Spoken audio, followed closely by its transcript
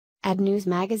Ad News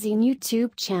Magazine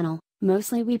YouTube channel,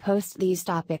 mostly we post these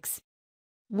topics.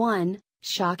 1.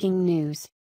 Shocking news.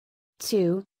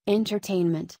 2.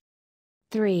 Entertainment.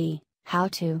 3. How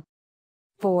to.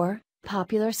 4.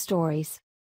 Popular stories.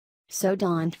 So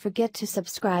don't forget to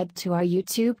subscribe to our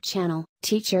YouTube channel.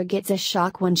 Teacher gets a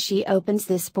shock when she opens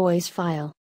this boy's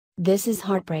file. This is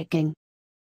heartbreaking.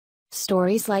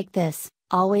 Stories like this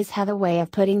always have a way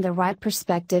of putting the right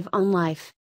perspective on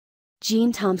life.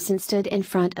 Jean Thompson stood in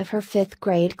front of her 5th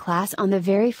grade class on the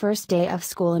very first day of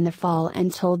school in the fall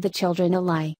and told the children a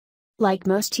lie. Like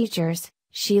most teachers,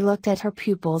 she looked at her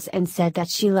pupils and said that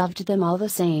she loved them all the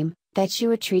same, that she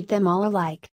would treat them all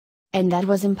alike. And that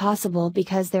was impossible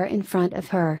because there in front of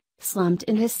her, slumped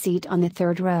in his seat on the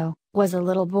 3rd row, was a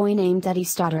little boy named Eddie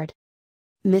Stoddard.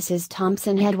 Mrs.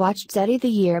 Thompson had watched Eddie the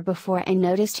year before and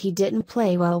noticed he didn't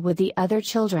play well with the other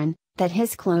children, that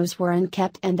his clothes were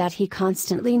unkempt and that he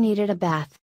constantly needed a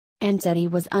bath. And Eddie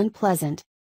was unpleasant.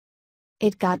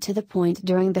 It got to the point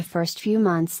during the first few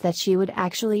months that she would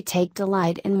actually take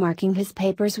delight in marking his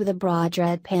papers with a broad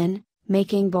red pen,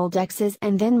 making bold X's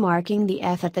and then marking the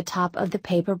F at the top of the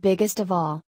paper biggest of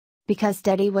all. Because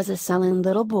Eddie was a sullen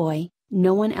little boy,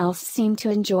 no one else seemed to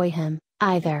enjoy him,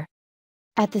 either.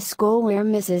 At the school where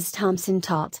Mrs. Thompson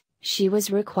taught, she was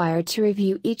required to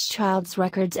review each child's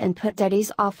records and put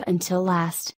Eddie's off until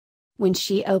last. When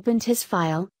she opened his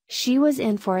file, she was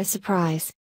in for a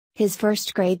surprise. His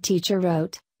 1st grade teacher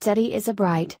wrote, "Eddie is a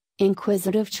bright,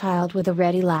 inquisitive child with a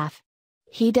ready laugh.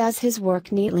 He does his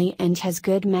work neatly and has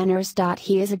good manners.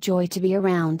 He is a joy to be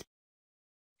around."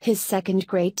 His 2nd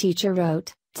grade teacher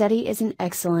wrote, "Eddie is an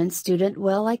excellent student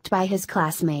well liked by his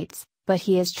classmates, but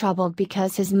he is troubled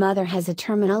because his mother has a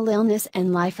terminal illness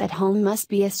and life at home must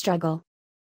be a struggle."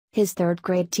 His 3rd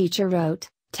grade teacher wrote,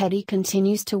 "Teddy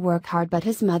continues to work hard but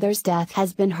his mother's death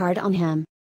has been hard on him.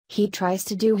 He tries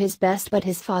to do his best but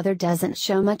his father doesn't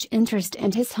show much interest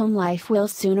and his home life will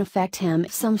soon affect him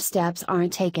if some steps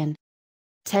aren't taken."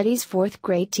 Teddy's 4th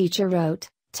grade teacher wrote,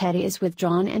 "Teddy is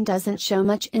withdrawn and doesn't show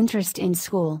much interest in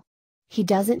school. He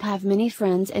doesn't have many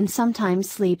friends and sometimes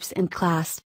sleeps in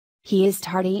class. He is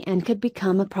tardy and could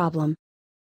become a problem."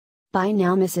 By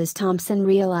now Mrs. Thompson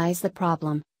realized the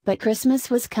problem, but Christmas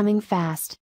was coming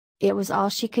fast. It was all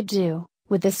she could do,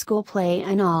 with the school play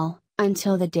and all,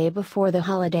 until the day before the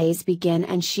holidays began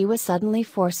and she was suddenly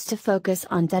forced to focus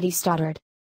on Eddie Stoddard.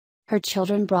 Her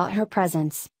children brought her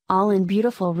presents, all in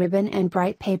beautiful ribbon and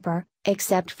bright paper,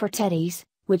 except for Teddy's,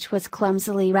 which was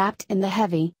clumsily wrapped in the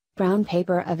heavy, brown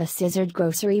paper of a scissored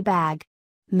grocery bag.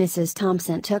 Mrs.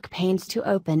 Thompson took pains to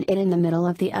open it in the middle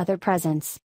of the other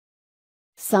presents.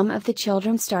 Some of the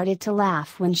children started to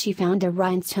laugh when she found a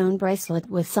rhinestone bracelet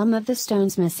with some of the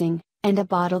stones missing, and a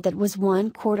bottle that was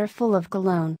 1/4 full of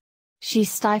cologne. She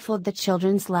stifled the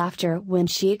children's laughter when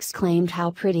she exclaimed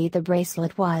how pretty the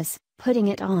bracelet was, putting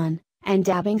it on, and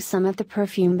dabbing some of the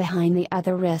perfume behind the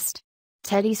other wrist.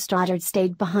 Teddy Stoddard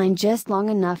stayed behind just long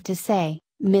enough to say,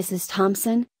 "Mrs.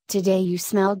 Thompson, today you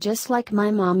smell just like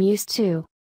my mom used to."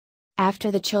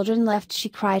 After the children left she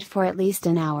cried for at least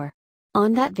an hour.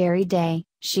 On that very day,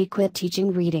 she quit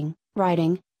teaching reading,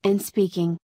 writing, and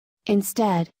speaking.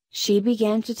 Instead, she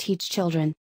began to teach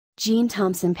children. Jean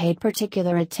Thompson paid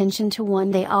particular attention to one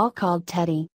they all called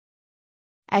Teddy.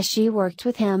 As she worked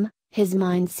with him, his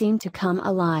mind seemed to come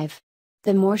alive.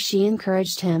 The more she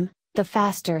encouraged him, the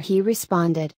faster he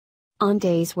responded. On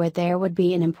days where there would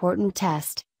be an important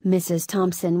test, Mrs.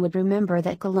 Thompson would remember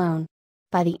that cologne.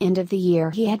 By the end of the year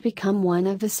he had become one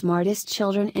of the smartest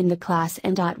children in the class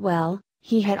and well,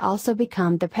 he had also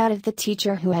become the pet of the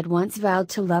teacher who had once vowed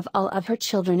to love all of her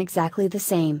children exactly the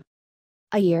same.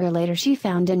 A year later she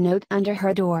found a note under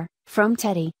her door, from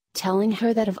Teddy, telling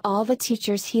her that of all the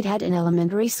teachers he'd had in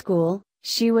elementary school,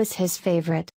 she was his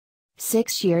favorite.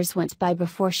 6 years went by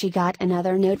before she got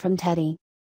another note from Teddy.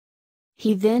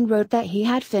 He then wrote that he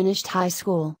had finished high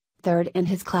school, 3rd in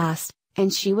his class,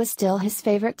 and she was still his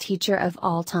favorite teacher of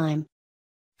all time.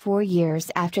 4 years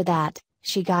after that,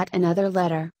 she got another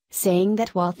letter, saying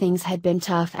that while things had been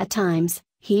tough at times,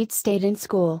 he'd stayed in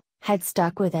school, had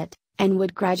stuck with it, and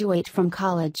would graduate from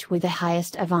college with the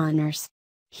highest of honors.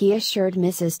 He assured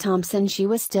Mrs. Thompson she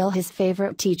was still his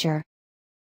favorite teacher.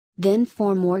 Then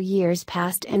 4 more years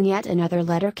passed and yet another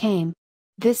letter came.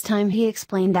 This time he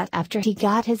explained that after he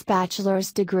got his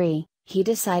bachelor's degree, he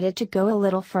decided to go a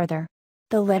little further.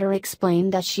 The letter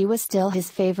explained that she was still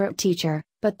his favorite teacher,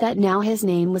 but that now his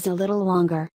name was a little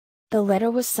longer. The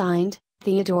letter was signed,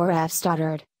 Theodore F.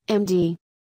 Stoddard, M.D.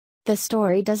 The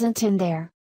story doesn't end there.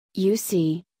 You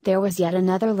see, there was yet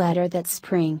another letter that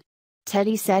spring.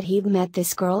 Teddy said he'd met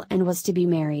this girl and was to be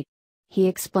married. he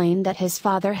explained that his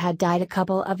father had died a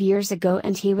couple of years ago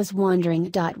and he was wondering,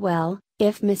 well,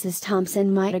 if Mrs.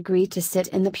 Thompson might agree to sit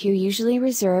in the pew usually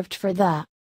reserved for the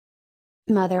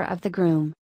mother of the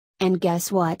groom. And guess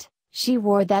what? She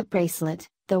wore that bracelet,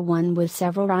 the one with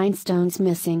several rhinestones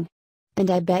missing.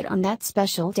 And I bet on that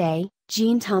special day,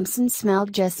 Gene Thompson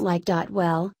smelled just like,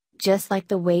 well, just like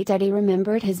the way Daddy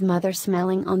remembered his mother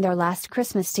smelling on their last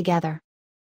Christmas together.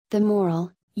 The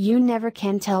moral: you never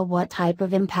can tell what type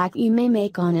of impact you may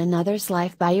make on another's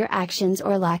life by your actions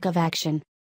or lack of action.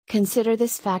 Consider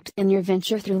this fact in your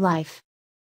venture through life.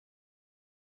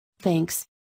 Thanks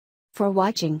for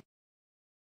watching.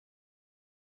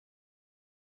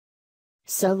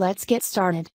 So let's get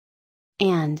started.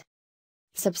 And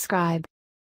subscribe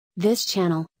this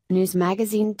channel,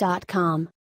 newsmagazine.com.